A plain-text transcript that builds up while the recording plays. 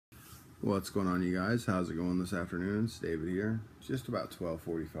What's going on, you guys? How's it going this afternoon? It's David here. It's just about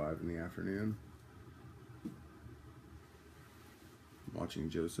 12:45 in the afternoon. I'm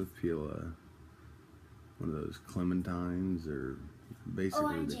watching Joseph peel one of those clementines, or basically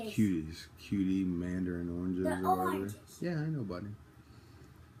oranges. the cutie mandarin oranges The or whatever. oranges. Yeah, I know, buddy.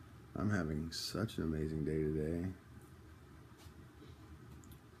 I'm having such an amazing day today.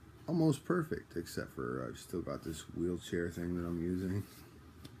 Almost perfect, except for I've still got this wheelchair thing that I'm using.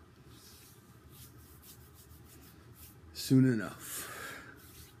 Soon enough,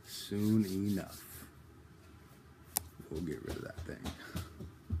 we'll get rid of that thing.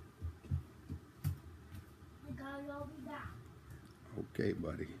 I'll be back. Okay,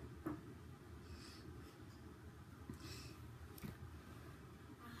 buddy.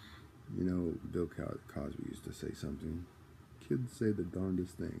 You know, Bill Cosby used to say something. Kids say the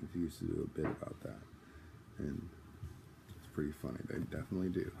darndest things. He used to do a bit about that. And it's pretty funny. They definitely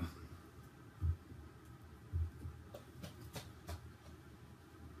do.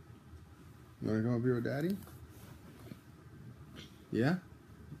 You want to come up here with Daddy? Yeah?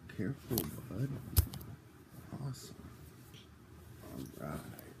 Careful, bud. Awesome.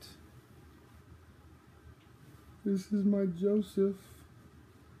 Alright. This is my Joseph.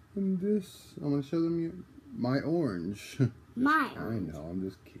 And this, I'm going to show them my orange. My I know, I'm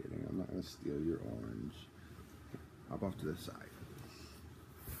just kidding. I'm not going to steal your orange. Hop off to the side.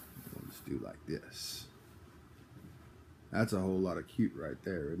 We'll just do like this. That's a whole lot of cute right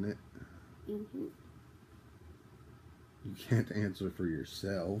there, isn't it? Mm-hmm. You can't answer for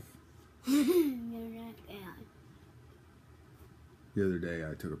yourself. You're not bad. The other day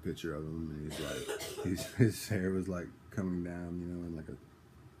I took a picture of him and he's like, his hair was like coming down, you know, in like a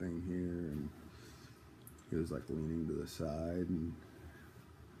thing here, and he was like leaning to the side, and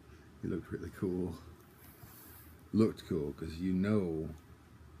he looked really cool. Looked cool because you know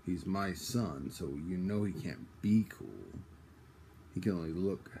he's my son, so you know he can't be cool. He can only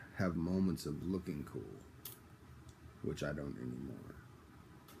have moments of looking cool, which I don't anymore.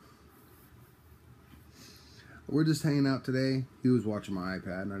 We're just hanging out today. He was watching my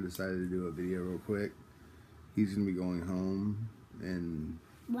iPad, and I decided to do a video real quick. He's going to be going home in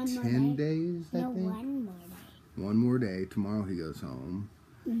 10 days, I think. One more day. One more day. Tomorrow he goes home.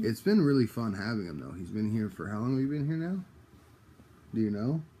 Mm-hmm. It's been really fun having him, though. He's been here for, how long have you been here now? Do you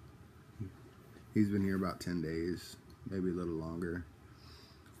know? He's been here about 10 days, maybe a little longer.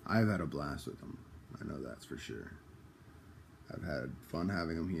 I've had a blast with him. I know that's for sure. I've had fun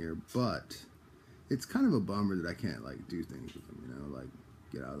having him here, but it's kind of a bummer that I can't, like, do things with him, you know, like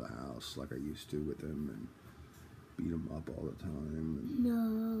get out of the house like I used to with him and beat him up all the time. And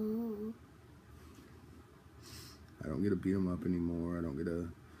No. I don't get to beat him up anymore. I don't get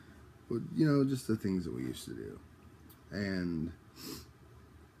to, you know, just the things that we used to do. And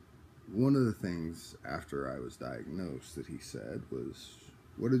one of the things after I was diagnosed that he said was,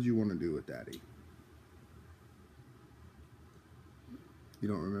 "What did you want to do with Daddy?" You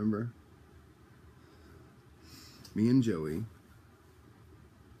don't remember? Me and Joey,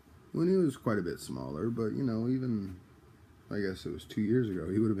 when he was quite a bit smaller, but you know, even, I guess it was 2 years ago,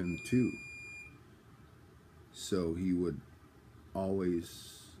 he would have been 2. So he would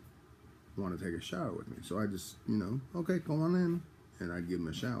always want to take a shower with me. So I just, you know, okay, come on in. And I'd give him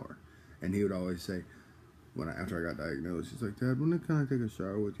a shower. And he would always say, after I got diagnosed, he's like, "Dad, when can I take a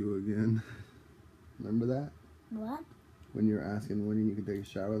shower with you again?" Remember that? What? When you were asking when you could take a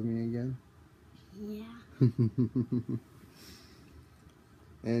shower with me again? Yeah.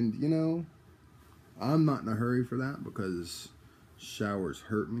 And, you know, I'm not in a hurry for that because showers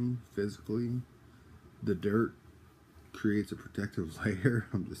hurt me physically. The dirt creates a protective layer.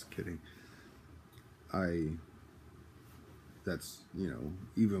 I'm just kidding. That's, you know,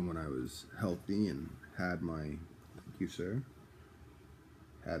 even when I was healthy and had my, thank you, sir,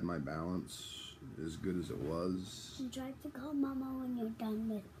 had my balance as good as it was. You try to call Mama when you're done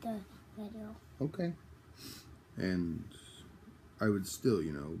with the video. Okay. And I would still,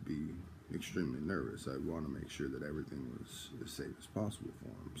 you know, be extremely nervous. I'd want to make sure that everything was as safe as possible for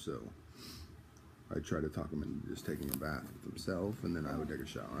him. So I try to talk him into just taking a bath with himself, and then I would take a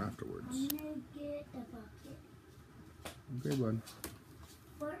shower afterwards. I'm gonna get the bucket. Okay, bud.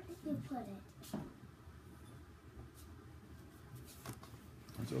 Where did you put it?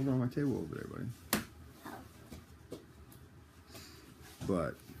 It's over on my table over there, buddy. Oh.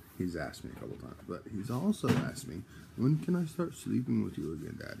 But he's asked me a couple times. But he's also asked me, when can I start sleeping with you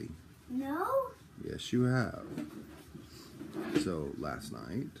again, Daddy? No? Yes, you have. So last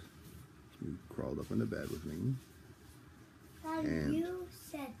night, he crawled up into bed with me. And you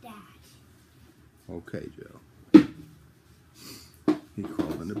said that. Okay, Joe. He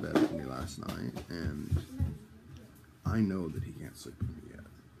crawled into bed with me last last night, and I know that he can't sleep with me yet.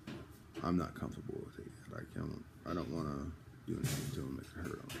 I'm not comfortable with it yet. I don't want to do anything to him that could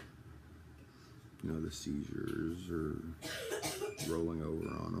hurt him. You know, the seizures or rolling over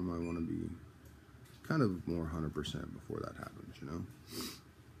on him. I want to be kind of more 100% before that happens, you know?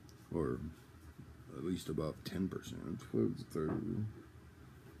 Or at least above 10%.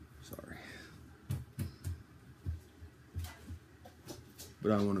 Sorry.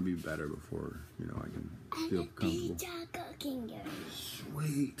 But I want to be better before, you know, I can feel comfortable. Pizza cooking girl.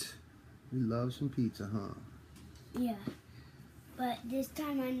 Sweet. We love some pizza, huh? Yeah. But this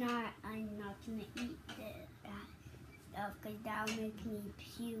time I'm not gonna eat that stuff because that'll make me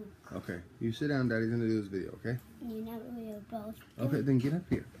puke. Okay. You sit down, Daddy's gonna do this video, okay? You know we're both Okay, then get up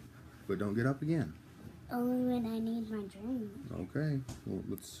here. But don't get up again. only when I need my drink. Okay. Well,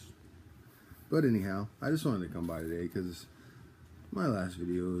 but anyhow, I just wanted to come by today because my last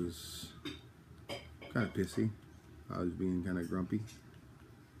video was kind of pissy. I was being kind of grumpy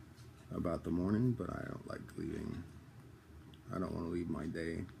about the morning, but I don't like leaving. I don't want to leave my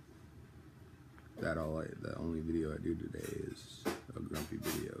day. The only video I do today is a grumpy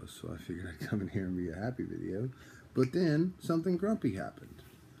video, so I figured I'd come in here and be a happy video. But then something grumpy happened.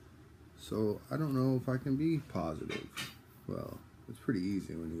 So I don't know if I can be positive. Well, it's pretty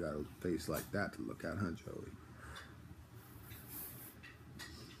easy when you got a face like that to look at, huh, Joey?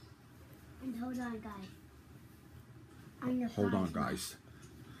 And hold on, guys. Hold on, guys.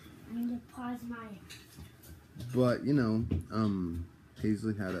 I'm gonna pause my. But you know,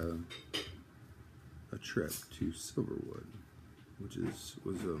 Hazley had a trip to Silverwood, which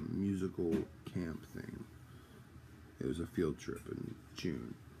was a musical camp thing. It was a field trip in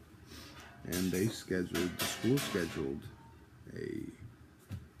June, and the school scheduled a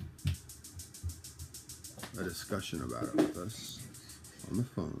discussion about it with us on the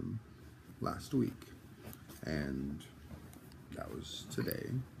phone last week, and that was today.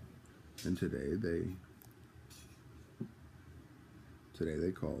 And today they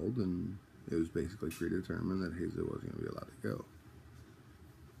called, and it was basically predetermined that Hazley wasn't going to be allowed to go.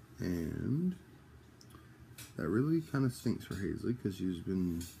 And that really kind of stinks for Hazley because she's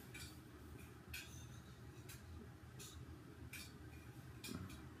been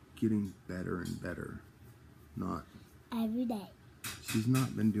getting better and better. Not Every day. She's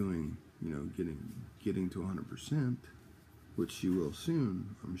not been doing, you know, getting to 100%, which she will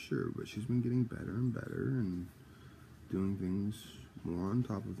soon, I'm sure, but she's been getting better and better and doing things more on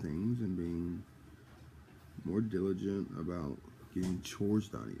top of things and being more diligent about getting chores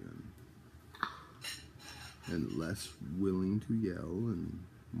done even, and less willing to yell and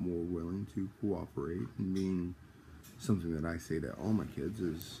more willing to cooperate, and being something that I say to all my kids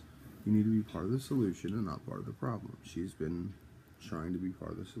is you need to be part of the solution and not part of the problem. She's been trying to be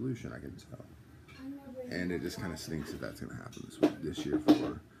part of the solution, I can tell. And it just kind of stinks that that's going to happen this year for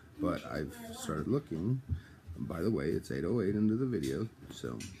her. But I've started looking. By the way, it's 8:08 into the video,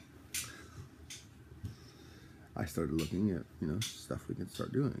 so I started looking at, you know, stuff we can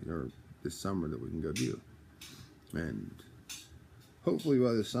start doing, or this summer that we can go do. And hopefully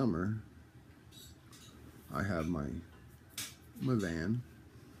by this summer, I have my van,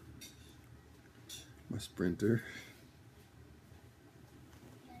 my Sprinter,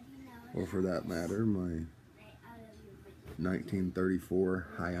 or for that matter, my 1934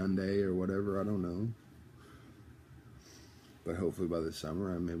 Hyundai or whatever, I don't know. But hopefully by this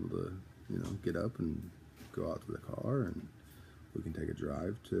summer I'm able to, you know, get up and go out to the car and we can take a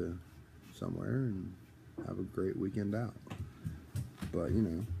drive to somewhere and have a great weekend out. But, you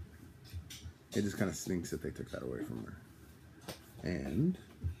know, it just kind of stinks that they took that away from her. And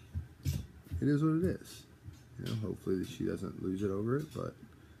it is what it is. You know, hopefully that she doesn't lose it over it, but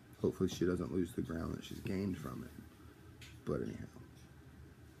hopefully she doesn't lose the ground that she's gained from it. But anyhow,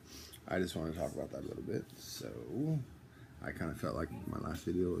 I just want to talk about that a little bit. So I kind of felt like my last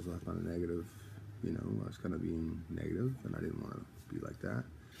video was left on a negative, you know, I was kind of being negative, and I didn't want to be like that.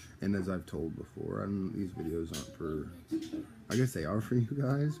 And as I've told before, these videos aren't for, I guess they are for you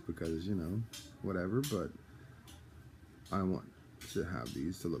guys, because, you know, whatever, but I want to have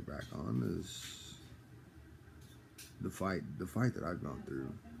these to look back on as the fight that I've gone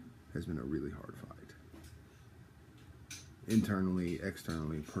through has been a really hard fight. Internally,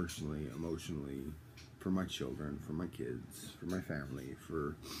 externally, personally, emotionally, for my children, for my kids, for my family,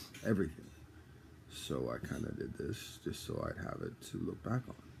 for everything. So I kind of did this just so I'd have it to look back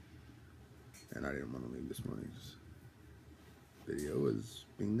on. And I didn't want to leave this morning's video as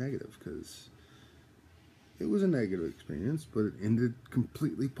being negative, because it was a negative experience, but it ended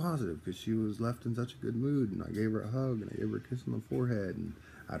completely positive because she was left in such a good mood, and I gave her a hug, and I gave her a kiss on the forehead, and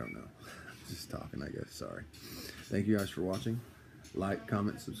I don't know. Just talking, I guess. Sorry. Thank you guys for watching. Like,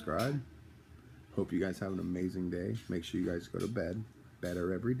 comment, subscribe. Hope you guys have an amazing day. Make sure you guys go to bed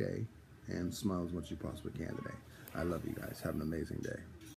better every day and smile as much as you possibly can today. I love you guys. Have an amazing day.